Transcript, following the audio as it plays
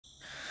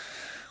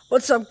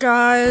What's up,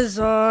 guys?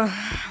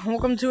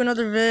 Welcome to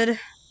another vid.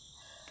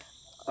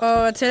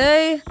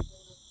 Today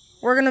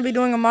we're gonna be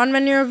doing a mod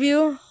menu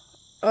review.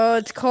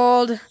 It's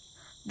called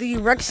the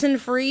Rexon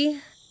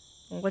Free.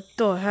 What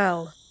the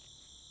hell?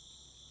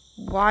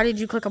 Why did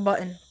you click a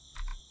button?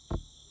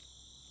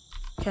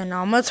 Okay,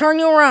 now I'm gonna turn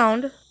you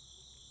around.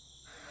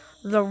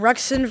 The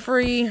Rexon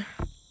Free,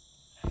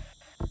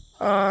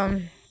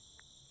 the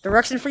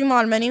Rexon Free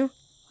mod menu.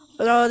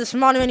 This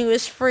mod menu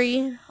is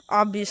free,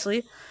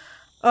 obviously.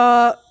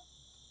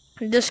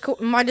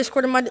 My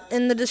Discord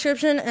in the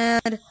description,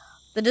 and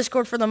the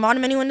Discord for the mod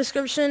menu in the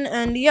description.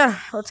 And yeah,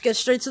 let's get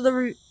straight to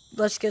the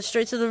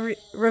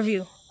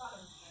review.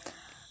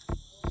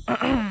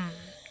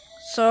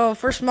 So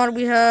first mod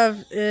we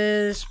have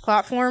is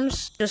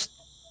platforms, just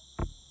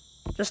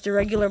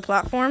irregular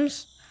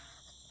platforms.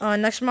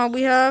 Next mod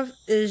we have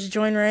is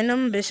join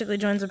random, basically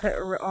joins a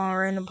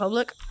random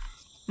public.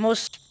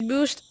 Most speed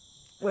boost.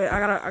 Wait, I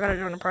gotta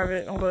join a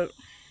private. Hold up.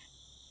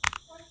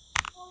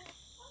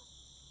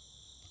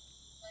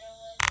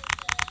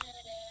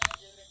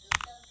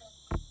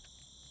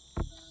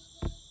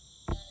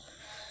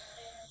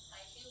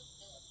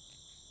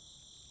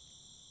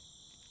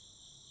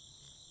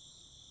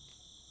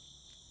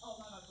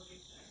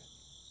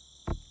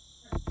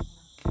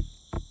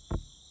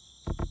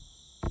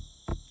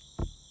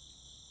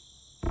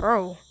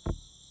 Bro.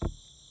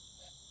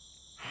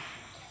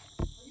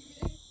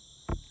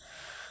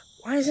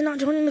 Why is it not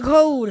joining the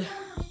code?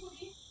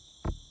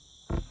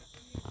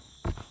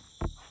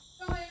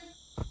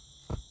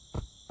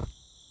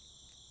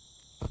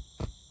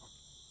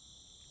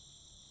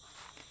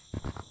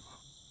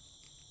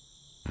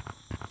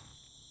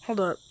 Hold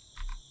up.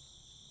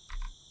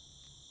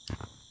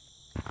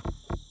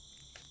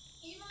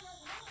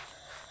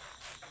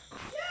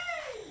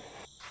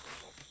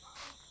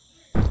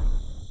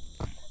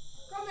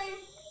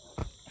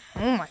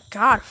 Oh my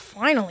god,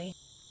 finally.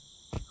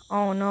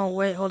 Oh no,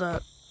 wait, hold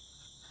up.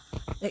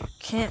 It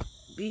can't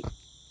be.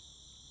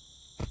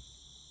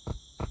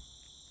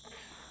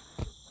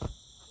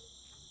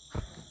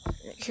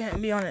 It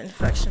can't be on an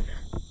infection.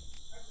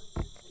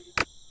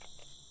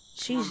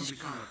 Jesus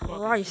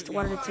Christ,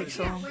 why did it take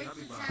so long?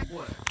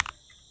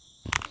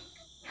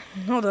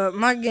 Hold up,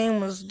 my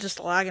game was just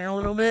lagging a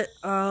little bit.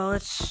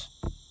 Let's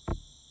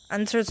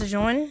enter to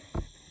join.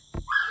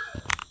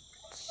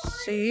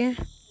 Let's see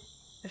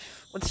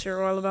what's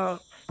your all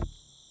about.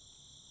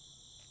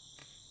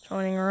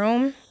 Joining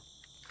room.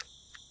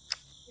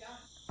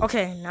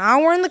 Okay, now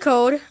we're in the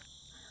code.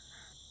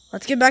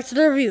 Let's get back to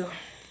the review.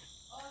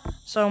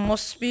 So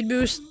most speed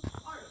boost.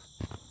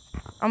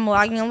 I'm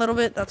lagging a little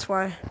bit, that's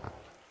why.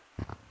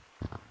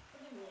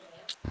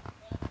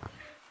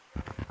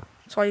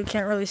 That's why you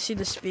can't really see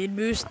the speed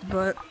boost,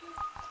 but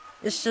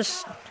it's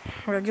just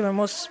regular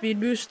most speed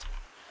boost.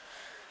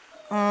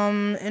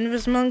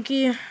 Invis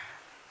monkey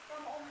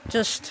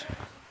just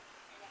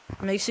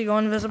makes you go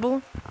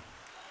invisible.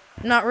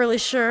 Not really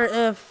sure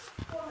if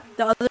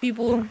the other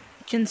people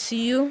can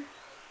see you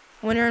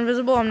when you're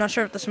invisible. I'm not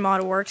sure if this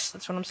mod works,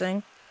 that's what I'm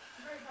saying.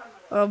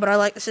 But I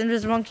like this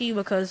invis monkey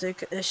because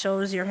it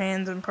shows your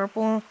hands in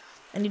purple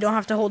and you don't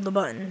have to hold the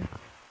button.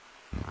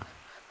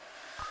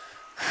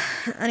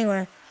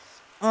 Anyway,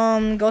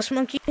 ghost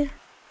monkey.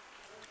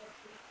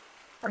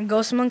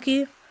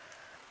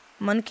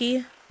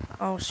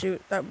 Oh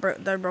shoot, that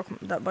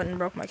button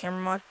broke my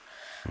camera mod.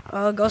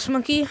 Ghost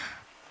monkey.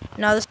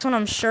 Now this one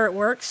I'm sure it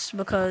works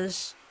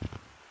because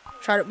I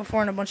tried it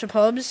before in a bunch of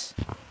pubs.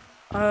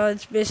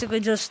 It's basically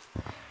just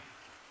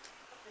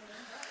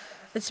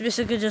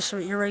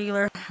your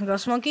regular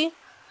ghost monkey.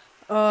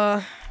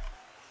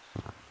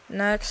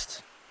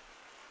 Next,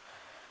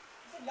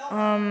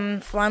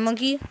 fly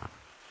monkey.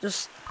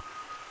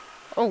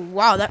 Oh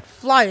wow, that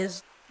fly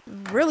is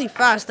really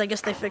fast. I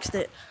guess they fixed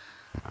it.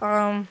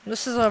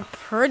 This is a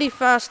pretty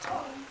fast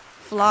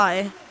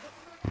fly.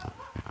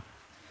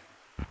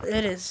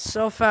 It is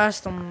so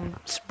fast,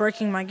 it's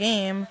breaking my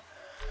game.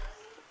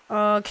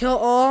 Kill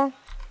all.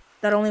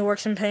 That only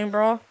works in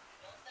paintball.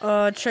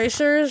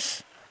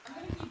 Tracers.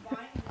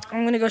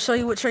 I'm gonna go show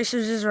you what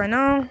tracers is right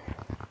now.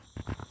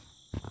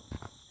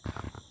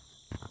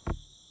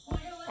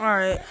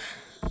 Alright.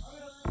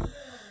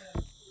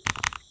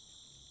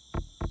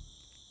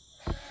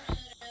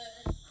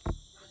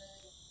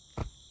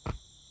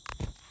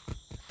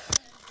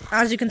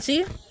 As you can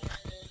see,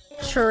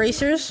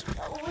 tracers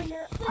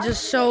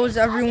just shows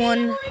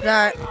everyone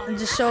that it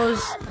just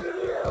shows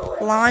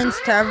lines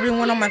to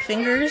everyone on my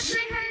fingers.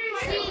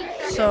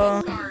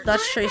 So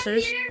that's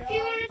tracers.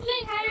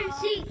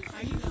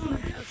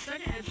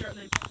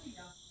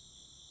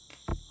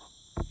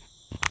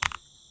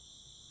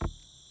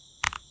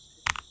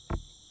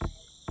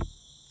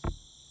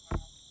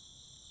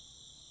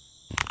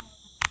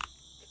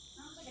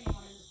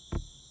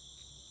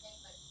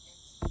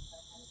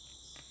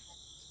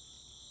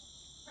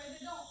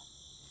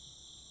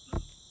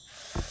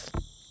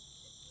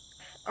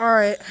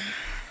 Alright,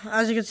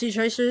 as you can see,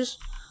 tracers,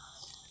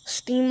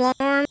 steam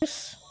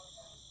alarms,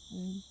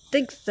 I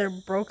think they're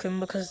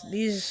broken because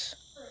these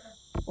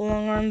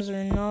Long arms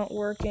are not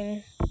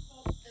working.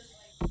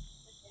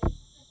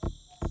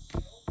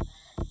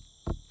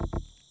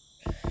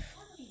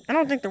 I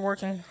don't think they're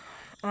working.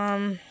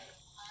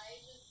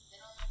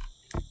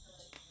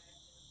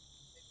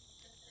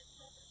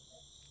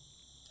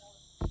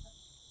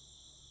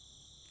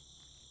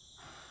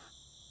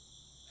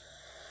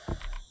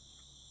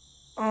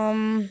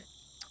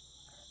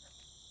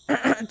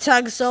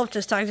 Tag yourself.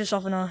 Just tag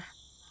yourself in a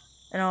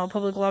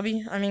public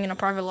lobby. I mean, in a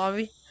private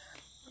lobby.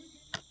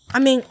 I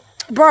mean,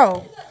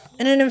 bro,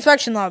 in an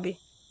infection lobby.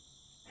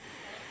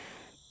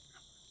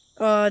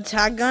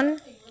 Tag gun.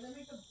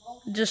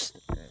 Just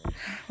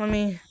let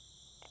me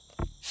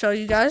show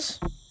you guys.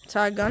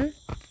 Tag gun.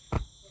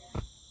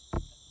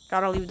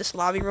 Gotta leave this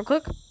lobby real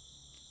quick.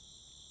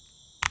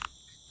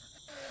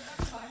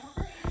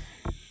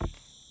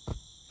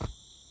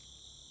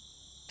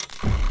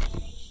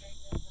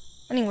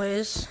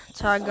 Anyways,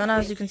 tag gun,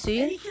 as you can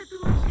see,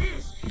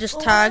 just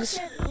tags.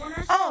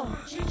 Oh!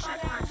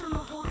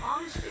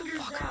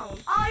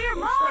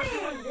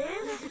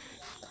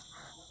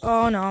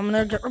 Oh no, I'm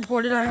gonna get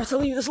reported. I have to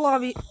leave this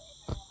lobby.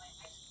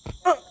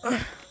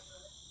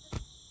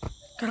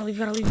 Gotta leave.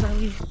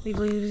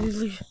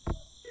 Leave.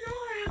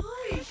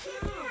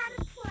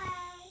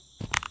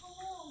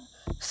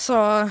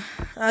 So,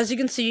 as you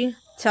can see,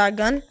 tag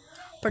gun,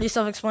 pretty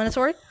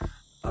self-explanatory.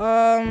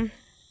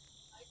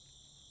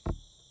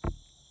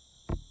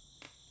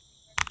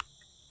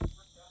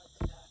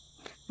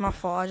 My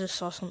fault, I just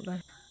saw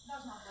something.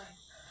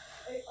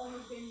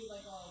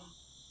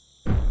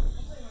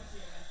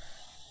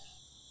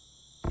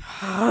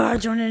 I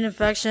joined an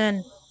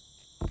infection.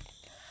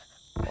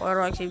 Why do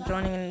I keep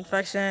joining an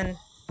infection?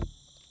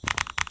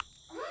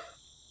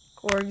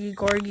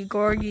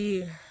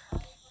 Corgi.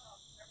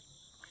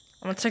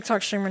 I'm a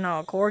TikTok streamer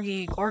now.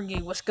 Corgi,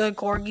 what's good,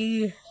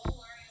 Corgi?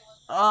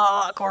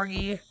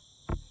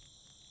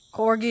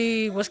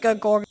 Corgi, what's good,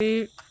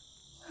 Corgi?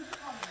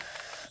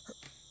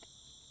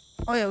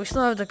 Oh yeah, we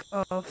still have the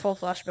full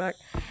flashback.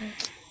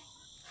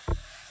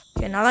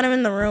 Okay, now that I'm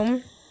in the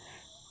room,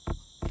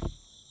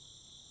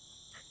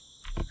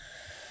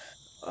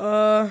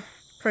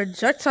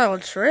 projectile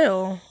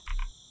trail.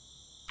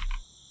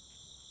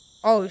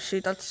 Oh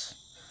shoot, that's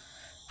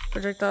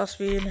projectile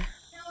speed.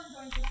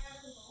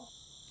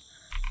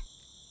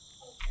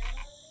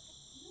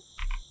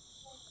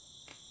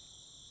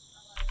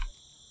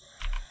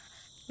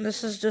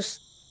 This is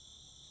just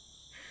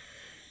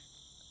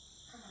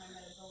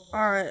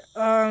alright.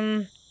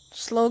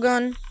 Slow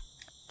gun.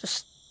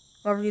 Just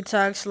whoever you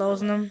tag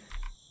slows them.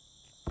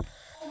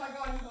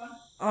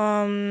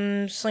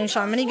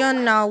 Slingshot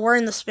minigun. Now we're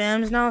in the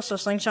spams now, so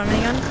slingshot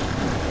minigun.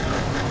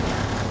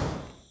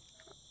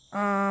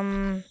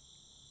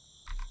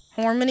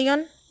 Horn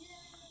minigun.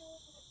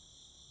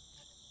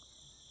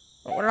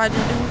 What did I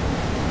just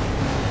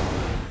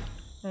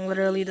do?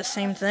 Literally the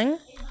same thing.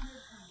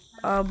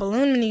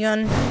 Balloon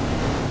minigun.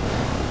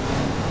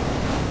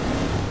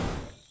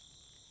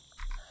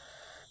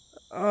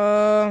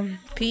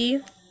 P.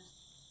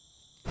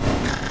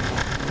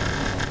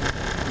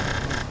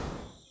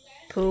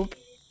 Poop.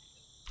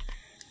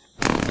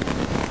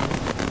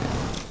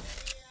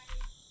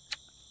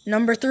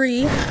 Number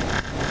 3.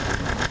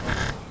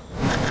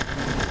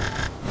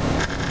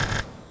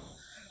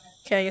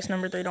 Okay, I guess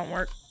number 3 don't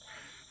work.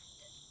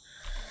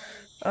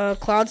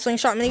 Cloud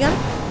slingshot minigun.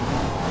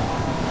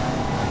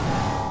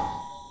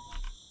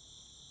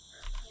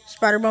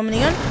 Spider bow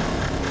minigun.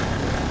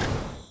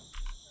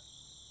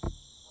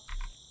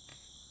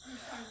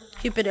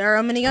 Cupid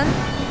arrow minigun.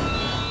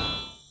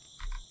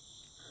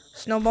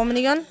 Snowball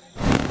minigun.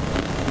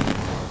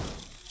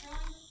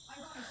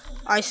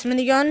 Ice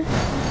minigun.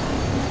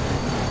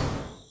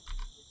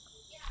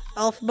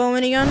 Elf bow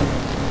minigun.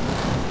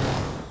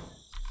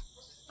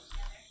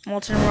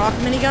 Molten rock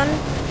minigun.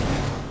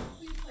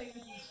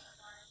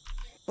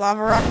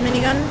 Lava rock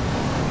minigun.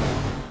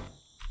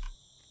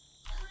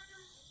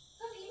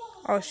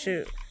 Oh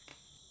shoot.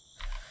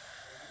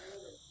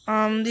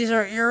 These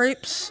are ear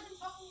rapes.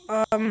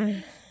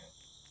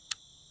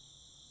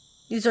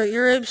 These are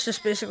ear rapes,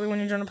 just basically when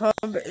you join a pub,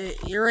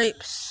 ear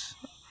rapes.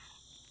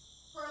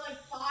 For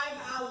like 5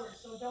 hours,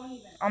 so don't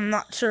even. I'm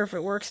not sure if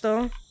it works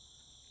though.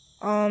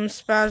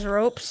 Spaz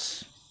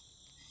ropes.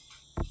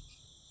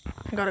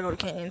 I gotta go to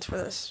Canyons for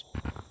this.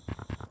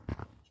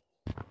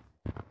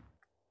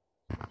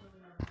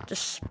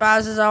 Just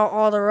spazzes out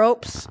all the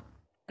ropes.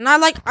 And I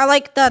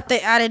like that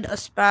they added a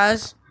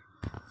spaz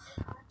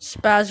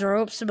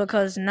ropes,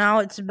 because now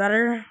it's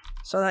better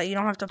so that you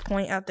don't have to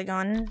point at the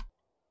gun.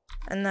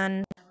 And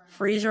then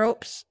freeze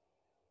ropes.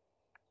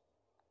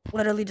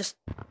 Literally just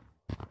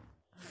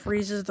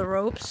freezes the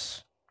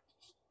ropes.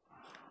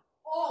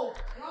 Oh,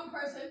 wrong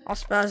person. I'll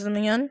spaz them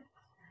again,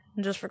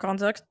 just for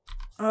context.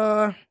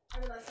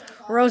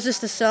 Roses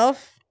to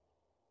self.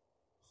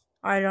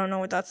 I don't know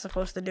what that's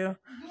supposed to do.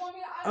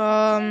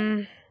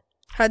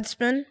 Head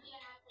spin.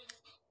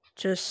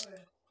 Just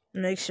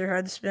makes your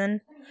head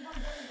spin.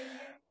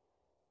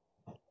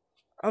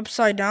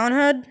 Upside down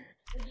head.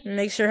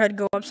 Makes your head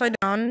go upside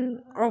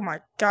down. Oh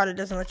my god, it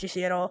doesn't let you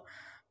see at all.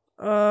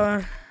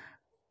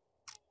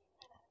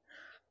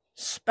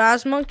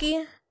 Spaz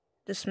Monkey.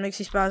 Just makes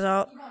you spaz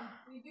out.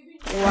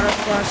 Water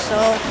splash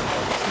self.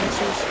 Just makes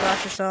you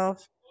splash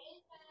yourself.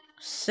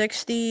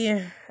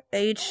 60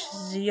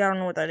 HZ. I don't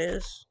know what that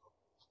is.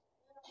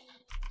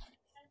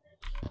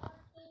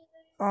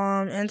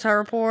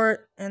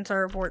 Anti-report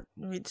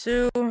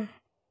V2.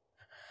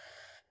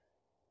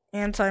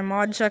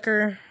 Anti-mod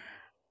checker.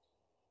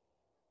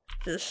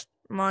 Just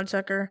mod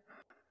checker.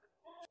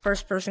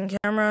 First person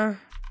camera.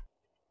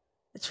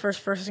 It's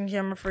first person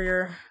camera for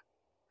your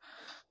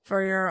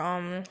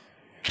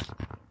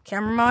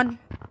camera mod.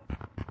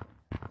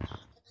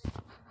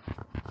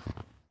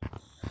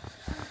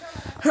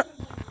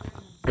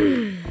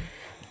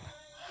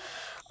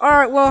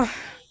 Alright, well,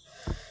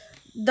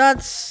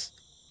 that's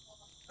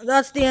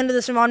the end of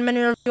this mod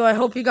menu review. I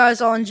hope you guys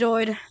all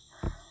enjoyed.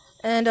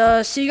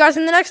 And see you guys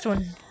in the next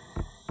one.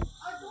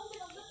 I don't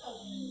think I'm good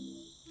though.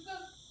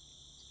 Because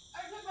I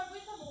took my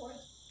playtime awards.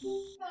 No,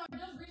 I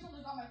just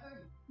recently got my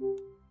 30.